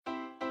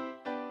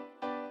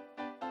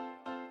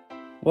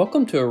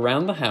Welcome to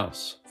Around the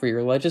House for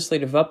your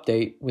legislative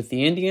update with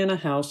the Indiana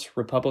House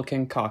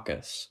Republican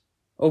Caucus.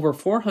 Over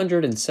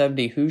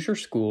 470 Hoosier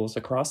schools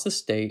across the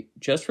state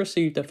just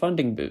received a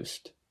funding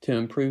boost to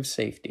improve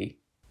safety.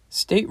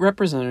 State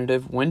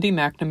Representative Wendy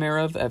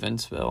McNamara of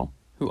Evansville,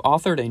 who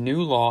authored a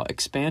new law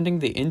expanding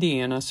the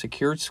Indiana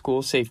Secured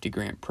School Safety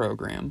Grant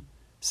Program,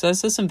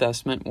 says this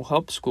investment will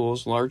help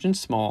schools large and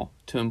small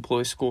to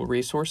employ school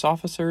resource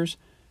officers,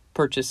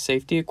 purchase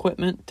safety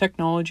equipment,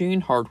 technology,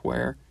 and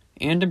hardware,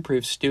 and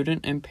improve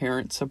student and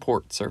parent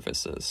support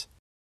services.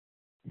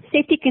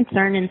 Safety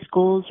concerns in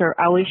schools are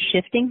always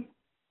shifting,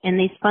 and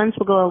these funds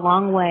will go a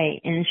long way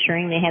in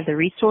ensuring they have the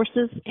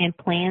resources and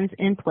plans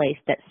in place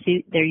that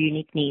suit their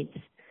unique needs.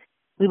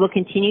 We will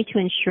continue to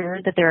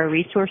ensure that there are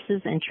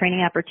resources and training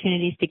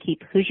opportunities to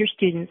keep Hoosier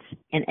students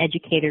and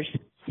educators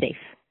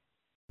safe.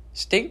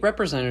 State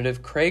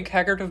Representative Craig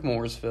Haggard of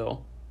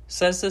Mooresville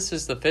says this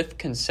is the 5th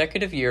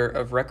consecutive year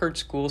of record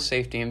school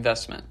safety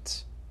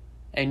investments.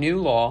 A new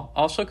law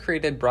also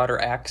created broader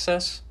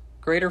access,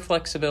 greater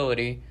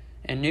flexibility,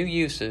 and new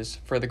uses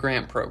for the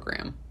grant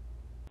program.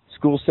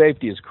 School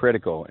safety is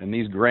critical, and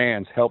these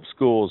grants help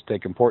schools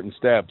take important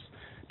steps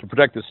to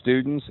protect the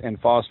students and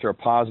foster a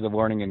positive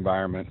learning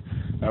environment.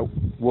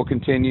 We'll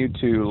continue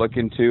to look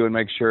into and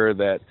make sure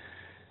that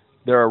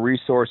there are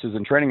resources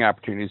and training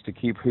opportunities to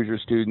keep Hoosier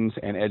students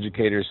and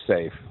educators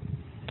safe.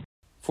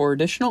 For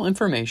additional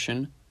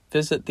information,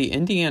 visit the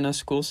Indiana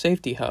School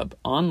Safety Hub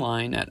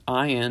online at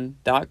in.gov/school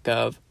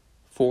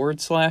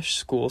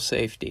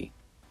safety.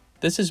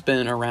 This has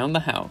been Around the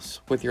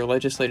House with your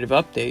legislative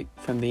update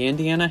from the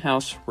Indiana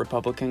House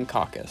Republican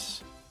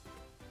Caucus.